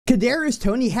Kadarius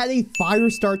Toney had a fire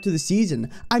start to the season.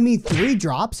 I mean, 3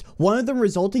 drops, one of them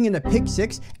resulting in a pick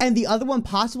 6, and the other one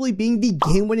possibly being the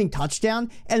game-winning touchdown,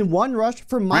 and 1 rush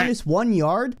for -1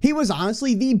 yard. He was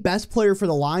honestly the best player for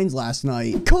the Lions last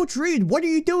night. Coach Reed, what are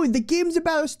you doing? The game's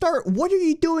about to start. What are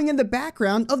you doing in the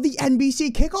background of the NBC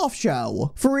kickoff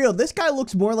show? For real, this guy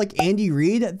looks more like Andy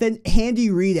Reid than Andy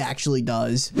Reid actually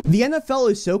does. The NFL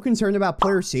is so concerned about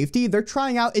player safety, they're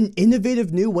trying out an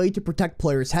innovative new way to protect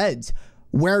players' heads.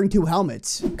 Wearing 2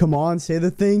 helmets. Come on, say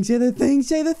the thing, say the thing,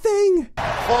 say the thing.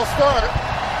 Full start.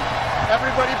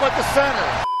 Everybody but the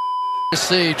center.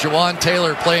 See Jawan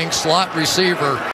Taylor playing slot receiver.